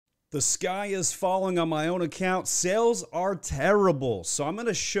The sky is falling on my own account. Sales are terrible. So I'm going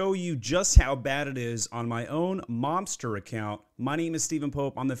to show you just how bad it is on my own Momster account. My name is Stephen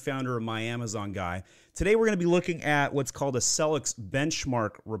Pope. I'm the founder of My Amazon Guy. Today we're going to be looking at what's called a Sellics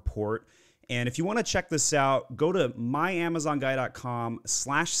benchmark report. And if you want to check this out, go to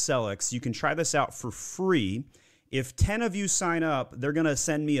myamazonguy.com/Sellics. You can try this out for free. If 10 of you sign up, they're going to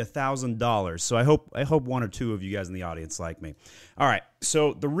send me $1,000. So I hope one or two of you guys in the audience like me. All right.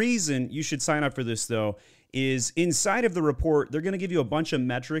 So the reason you should sign up for this, though, is inside of the report, they're going to give you a bunch of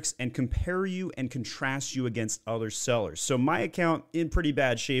metrics and compare you and contrast you against other sellers. So my account in pretty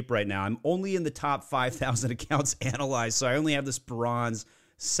bad shape right now. I'm only in the top 5,000 accounts analyzed. So I only have this bronze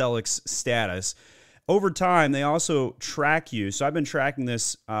Sellics status. Over time, they also track you. So I've been tracking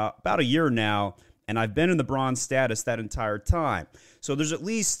this about a year now. And I've been in the bronze status that entire time. So there's at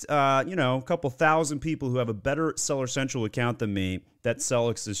least, a couple thousand people who have a better Seller Central account than me that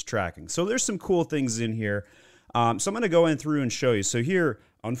Sellics is tracking. So there's some cool things in here. So I'm going to go in through and show you. So here,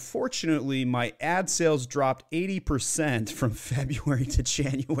 unfortunately, my ad sales dropped 80% from February to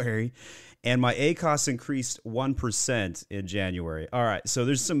January. And my ACOS increased 1% in January. All right, so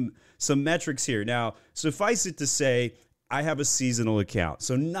there's some metrics here. Now, suffice it to say, I have a seasonal account,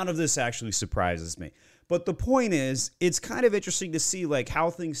 so none of this actually surprises me. But the point is, it's kind of interesting to see like how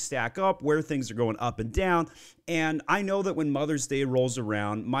things stack up, where things are going up and down. And I know that when Mother's Day rolls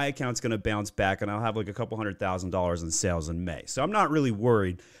around, my account's going to bounce back and I'll have like a couple $100,000 in sales in May. So I'm not really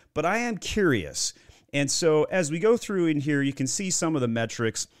worried, but I am curious. And so as we go through in here, you can see some of the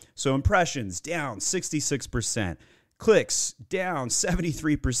metrics. So impressions down 66%. Clicks down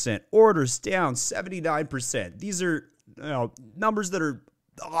 73%. Orders down 79%. These are numbers that are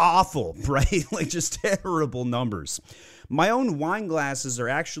awful, right? Like just terrible numbers. My own wine glasses are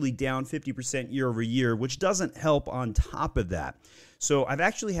actually down 50% year over year, which doesn't help on top of that. So I've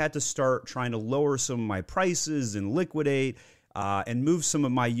actually had to start trying to lower some of my prices and liquidate and move some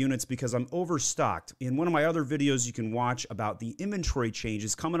of my units because I'm overstocked. In one of my other videos you can watch about the inventory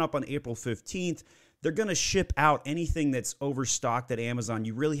changes coming up on April 15th, they're going to ship out anything that's overstocked at Amazon.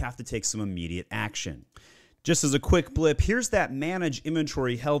 You really have to take some immediate action. Just as a quick blip, here's that Manage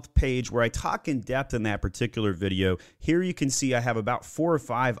Inventory Health page where I talk in depth in that particular video. Here you can see I have about 4 or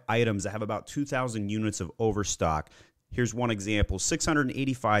 5 items. I have about 2,000 units of overstock. Here's one example,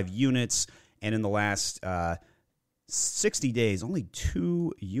 685 units, and in the last 60 days, only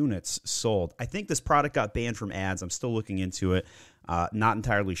 2 units sold. I think this product got banned from ads. I'm still looking into it. Not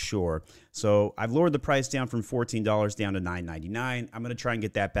entirely sure. So I've lowered the price down from $14 down to $9.99. I'm going to try and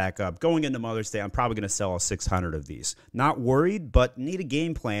get that back up. Going into Mother's Day, I'm probably going to sell 600 of these. Not worried, but need a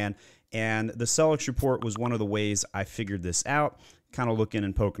game plan. And the Sellics report was one of the ways I figured this out, kind of looking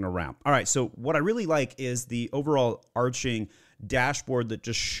and poking around. All right, so what I really like is the overall arching dashboard that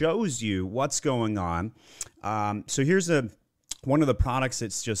just shows you what's going on. So here's one of the products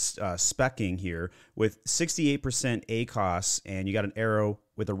it's just speccing here with 68% ACOS, and you got an arrow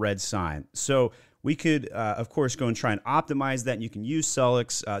with a red sign. So we could, of course, go and try and optimize that, and you can use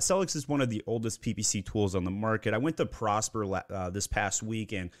Sellics. Sellics is one of the oldest PPC tools on the market. I went to Prosper this past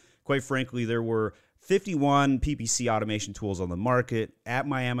week, and quite frankly, there were 51 PPC automation tools on the market. At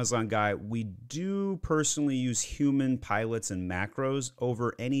My Amazon Guy, we do personally use human pilots and macros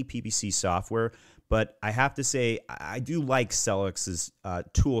over any PPC software. But I have to say, I do like Sellics'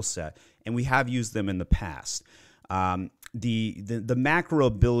 tool set, and we have used them in the past. The macro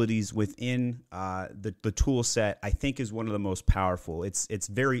abilities within the tool set, I think, is one of the most powerful. It's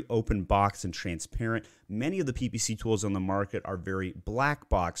very open box and transparent. Many of the PPC tools on the market are very black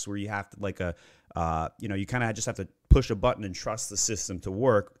box, where you have to you kind of just have to push a button and trust the system to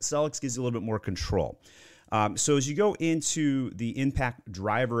work. Sellics gives you a little bit more control. So as you go into the impact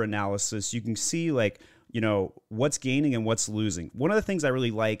driver analysis, you can see what's gaining and what's losing. One of the things I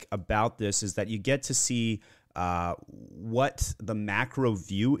really like about this is that you get to see what the macro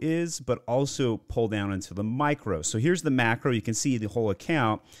view is, but also pull down into the micro. So here's the macro. You can see the whole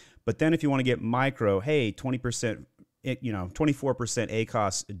account. But then if you want to get micro, hey, 24%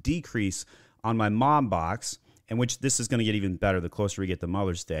 ACOS decrease on my mom box, in which this is going to get even better the closer we get to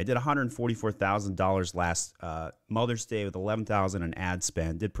Mother's Day. I did $144,000 last Mother's Day with $11,000 in ad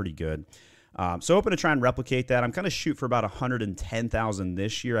spend. Did pretty good. So hoping to try and replicate that. I'm going to shoot for about $110,000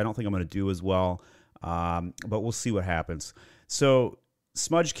 this year. I don't think I'm going to do as well, but we'll see what happens. So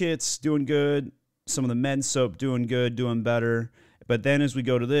smudge kits doing good. Some of the men's soap doing good, doing better. But then as we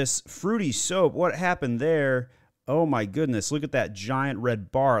go to this fruity soap, what happened there? Oh my goodness! Look at that giant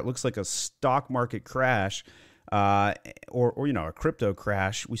red bar. It looks like a stock market crash. Or a crypto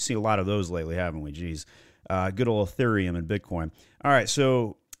crash. We see a lot of those lately, haven't we? Geez. Good old Ethereum and Bitcoin. All right,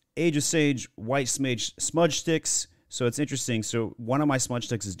 so Age of Sage White Smudge Sticks. So it's interesting. So one of my smudge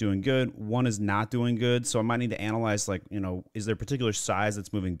sticks is doing good. One is not doing good. So I might need to analyze, like, is there a particular size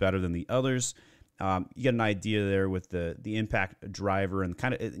that's moving better than the others? You get an idea there with the impact driver and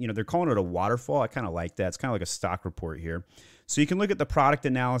kind of, they're calling it a waterfall. I kind of like that. It's kind of like a stock report here. So you can look at the product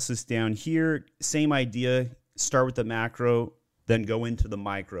analysis down here. Same idea. Start with the macro, then go into the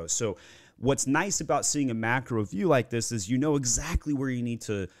micro. So what's nice about seeing a macro view like this is you know exactly where you need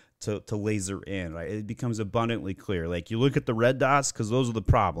to laser in, right? It becomes abundantly clear. Like you look at the red dots because those are the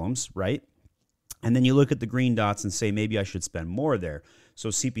problems, right? And then you look at the green dots and say, maybe I should spend more there. So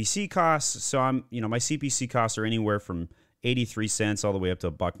CPC costs, so my CPC costs are anywhere from 83 cents all the way up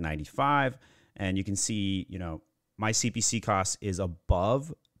to $1.95. And you can see, my CPC cost is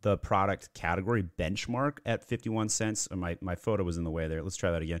above the product category benchmark at 51 cents. My photo was in the way there. Let's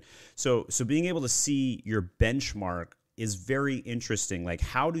try that again. So being able to see your benchmark is very interesting. Like,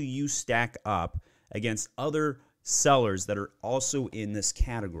 how do you stack up against other sellers that are also in this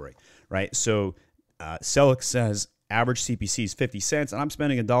category, right? So Selleck says average CPC is 50 cents and I'm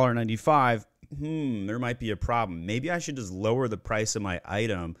spending $1.95. There might be a problem. Maybe I should just lower the price of my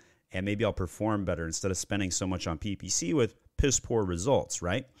item and maybe I'll perform better instead of spending so much on PPC with piss poor results,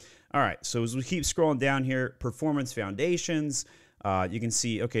 right? All right, so as we keep scrolling down here, performance foundations, you can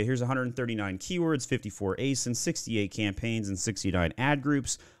see, okay, here's 139 keywords, 54 ASINs, 68 campaigns, and 69 ad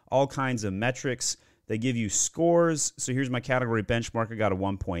groups, all kinds of metrics. They give you scores. So here's my category benchmark. I got a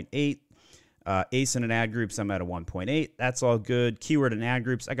 1.8. ASIN and ad groups, I'm at a 1.8. That's all good. Keyword and ad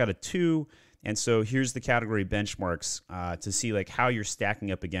groups, I got a 2. And so here's the category benchmarks to see like how you're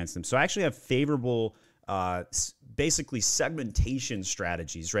stacking up against them. So I actually have favorable basically segmentation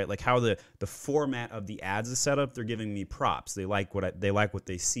strategies, right? Like how the format of the ads is set up. They're giving me props. They like what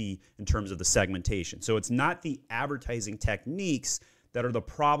they see in terms of the segmentation. So it's not the advertising techniques that are the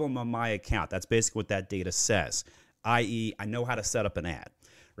problem on my account. That's basically what that data says, i.e. I know how to set up an ad,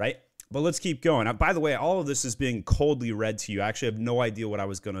 right? But let's keep going. By the way, all of this is being coldly read to you. I actually have no idea what I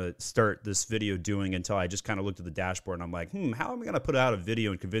was going to start this video doing until I just kind of looked at the dashboard and I'm like, how am I going to put out a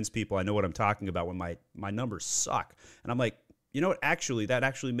video and convince people I know what I'm talking about when my numbers suck? And I'm like, you know what? Actually, that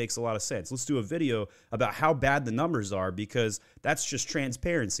actually makes a lot of sense. Let's do a video about how bad the numbers are because that's just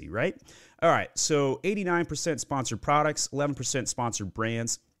transparency, right? All right, so 89% sponsored products, 11% sponsored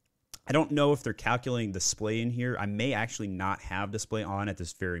brands. I don't know if they're calculating display in here. I may actually not have display on at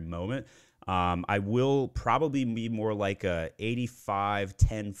this very moment. I will probably be more like a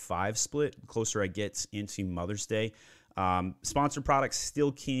 85-10-5 split, closer I get into Mother's Day. Sponsored products,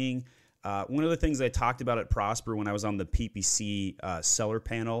 still king. One of the things I talked about at Prosper when I was on the PPC seller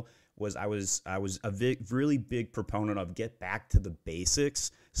panel was I was a really big proponent of get back to the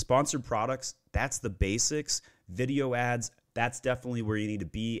basics. Sponsored products, that's the basics. Video ads, that's definitely where you need to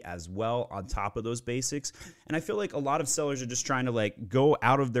be as well on top of those basics. And I feel like a lot of sellers are just trying to like go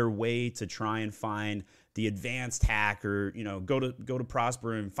out of their way to try and find the advanced hack or, go to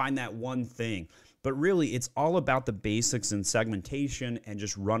Prosper and find that one thing. But really, it's all about the basics and segmentation and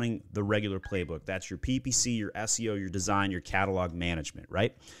just running the regular playbook. That's your PPC, your SEO, your design, your catalog management,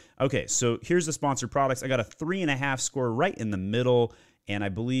 right? Okay, so here's the sponsored products. I got a 3.5 score right in the middle. And I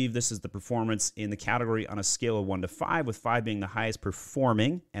believe this is the performance in the category on a scale of 1 to 5, with 5 being the highest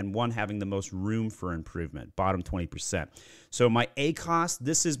performing and 1 having the most room for improvement, bottom 20%. So my ACoS,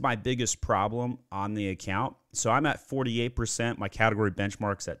 this is my biggest problem on the account. So I'm at 48%. My category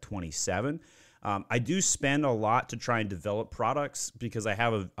benchmark's at 27. I do spend a lot to try and develop products because I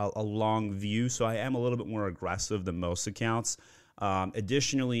have a long view, so I am a little bit more aggressive than most accounts.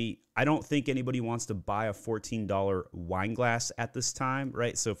 Additionally, I don't think anybody wants to buy a $14 wine glass at this time,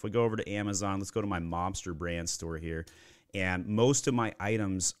 right? So if we go over to Amazon, let's go to my Mobster brand store here. And most of my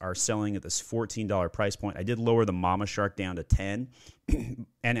items are selling at this $14 price point. I did lower the Mama Shark down to 10,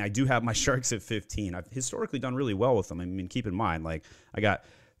 and I do have my sharks at 15. I've historically done really well with them. I mean, keep in mind, like I got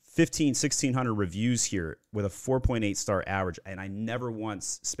 1,600 reviews here with a 4.8 star average, and I never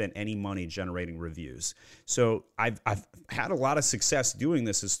once spent any money generating reviews. So I've had a lot of success doing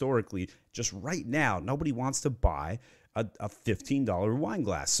this historically. Just right now, nobody wants to buy a $15 wine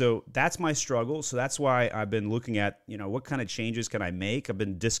glass. So that's my struggle. So that's why I've been looking at, what kind of changes can I make? I've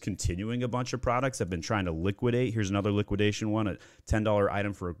been discontinuing a bunch of products. I've been trying to liquidate. Here's another liquidation one, a $10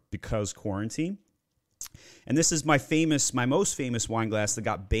 item for because quarantine. And this is my most famous wine glass that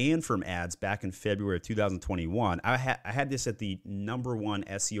got banned from ads back in February of 2021. I had this at the #1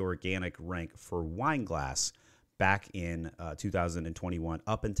 SEO organic rank for wine glass back in 2021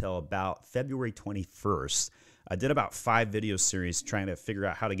 up until about February 21st. I did about 5 video series trying to figure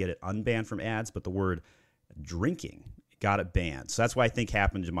out how to get it unbanned from ads, but the word drinking got it banned. So that's what I think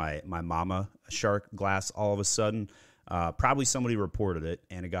happened to my Mama Shark glass all of a sudden. Probably somebody reported it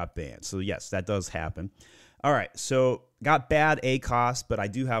and it got banned. So yes, that does happen. All right, so got bad ACOS, but I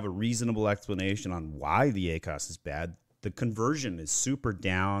do have a reasonable explanation on why the ACOS is bad. The conversion is super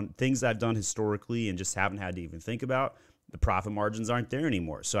down. Things I've done historically and just haven't had to even think about, the profit margins aren't there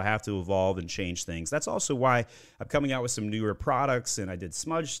anymore. So I have to evolve and change things. That's also why I'm coming out with some newer products, and I did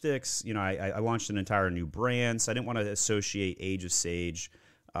smudge sticks. You know, I launched an entire new brand, so I didn't want to associate Age of Sage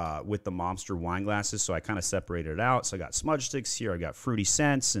with the Momster wine glasses, so I kind of separated it out. So I got smudge sticks here. I got fruity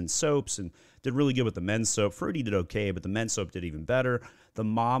scents and soaps, and did really good with the men's soap. Fruity did okay, but the men's soap did even better. The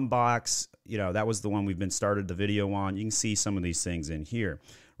Mom Box, you know, that was the one we've been started the video on. You can see some of these things in here,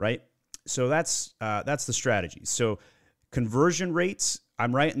 right? So that's the strategy. So conversion rates,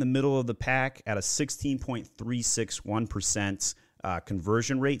 I'm right in the middle of the pack at a 16.361%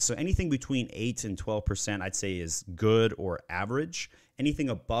 conversion rate. So anything between 8 and 12%, I'd say is good or average. Anything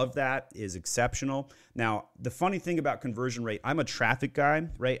above that is exceptional. Now, the funny thing about conversion rate, I'm a traffic guy,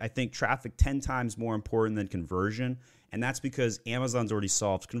 right? I think traffic 10 times more important than conversion. And that's because Amazon's already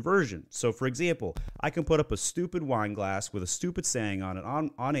solved conversion. So for example, I can put up a stupid wine glass with a stupid saying on it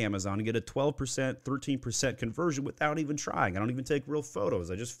on Amazon and get a 12%, 13% conversion without even trying. I don't even take real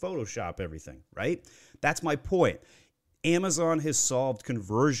photos. I just Photoshop everything, right? That's my point. Amazon has solved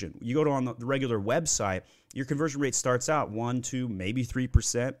conversion. You go to on the regular website, your conversion rate starts out 1, 2, maybe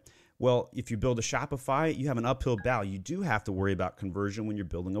 3%. Well, if you build a Shopify, you have an uphill battle. You do have to worry about conversion when you're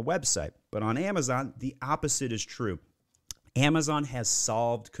building a website. But on Amazon, the opposite is true. Amazon has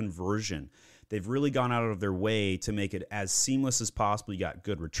solved conversion. They've really gone out of their way to make it as seamless as possible. You got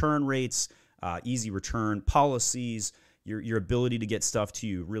good return rates, easy return policies, your ability to get stuff to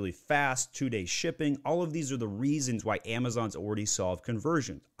you really fast, 2-day shipping. All of these are the reasons why Amazon's already solved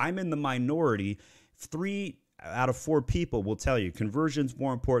conversion. I'm in the minority. 3 out of 4 people will tell you conversion's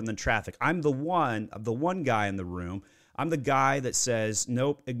more important than traffic. I'm the one guy in the room. I'm the guy that says,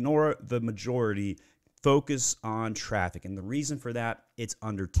 nope, ignore the majority. Focus on traffic. And the reason for that, it's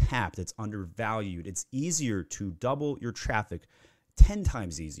undertapped, it's undervalued. It's easier to double your traffic, 10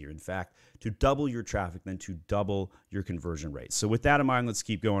 times easier, in fact, to double your traffic than to double your conversion rate. So with that in mind, let's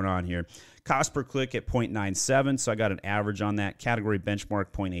keep going on here. Cost per click at 0.97. So I got an average on that. Category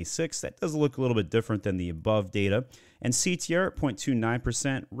benchmark 0.86. That does look a little bit different than the above data. And CTR at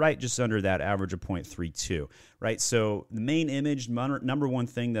 0.29%, right just under that average of 0.32, right? So the main image, number one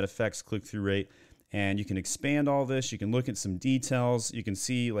thing that affects click-through rate. And you can expand all this. You can look at some details. You can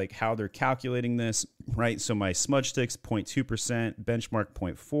see like how they're calculating this, right? So my smudge sticks, 0.2%, benchmark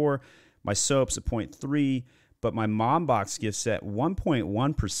 0.4, my soaps at 0.3, but my Mom Box gift set,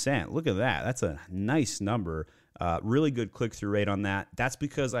 1.1%. Look at that. That's a nice number. Really good click-through rate on that. That's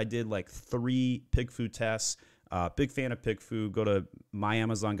because I did like 3 pig food tests. Big fan of PickFu. Go to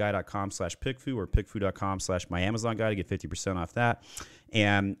myamazonguy.com/PickFu or pickfu.com/myamazonguy to get 50% off that.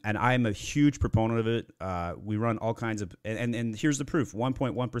 And I'm a huge proponent of it. We run all kinds of, and here's the proof,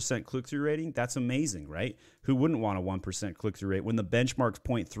 1.1% click-through rating. That's amazing, right? Who wouldn't want a 1% click-through rate? When the benchmark's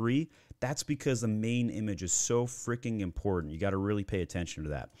 0.3, that's because the main image is so freaking important. You got to really pay attention to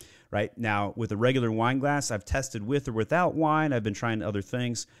that, right? Now, with a regular wine glass, I've tested with or without wine. I've been trying other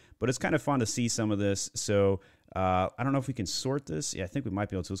things, but it's kind of fun to see some of this. So I don't know if we can sort this. Yeah, I think we might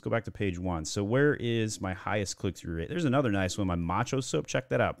be able to. Let's go back to page 1. So where is my highest click-through rate? There's another nice one, my Macho soap. Check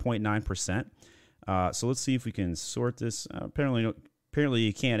that out, 0.9%. So let's see if we can sort this. Apparently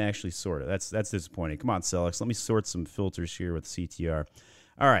you can't actually sort it. That's disappointing. Come on, Celix. Let me sort some filters here with CTR.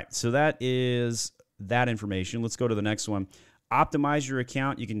 All right, so that is that information. Let's go to the next one. Optimize your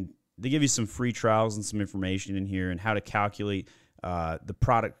account. They give you some free trials and some information in here and how to calculate the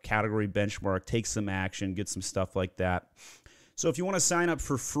product category benchmark, take some action, get some stuff like that. So if you want to sign up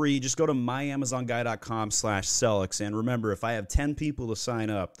for free, just go to myamazonguy.com/Celix. And remember, if I have 10 people to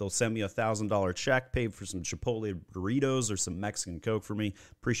sign up, they'll send me a $1,000 check, pay for some Chipotle burritos or some Mexican Coke for me.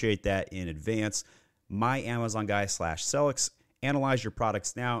 Appreciate that in advance. myamazonguy.com/Celix. Analyze your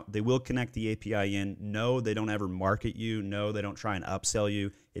products now. They will connect the API in. No, they don't ever market you. No, they don't try and upsell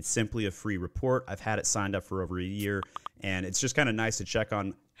you. It's simply a free report. I've had it signed up for over a year, and it's just kind of nice to check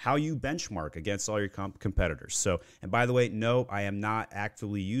on how you benchmark against all your competitors. So, and by the way, no, I am not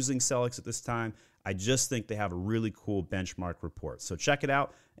actively using Celix at this time. I just think they have a really cool benchmark report. So check it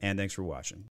out, and thanks for watching.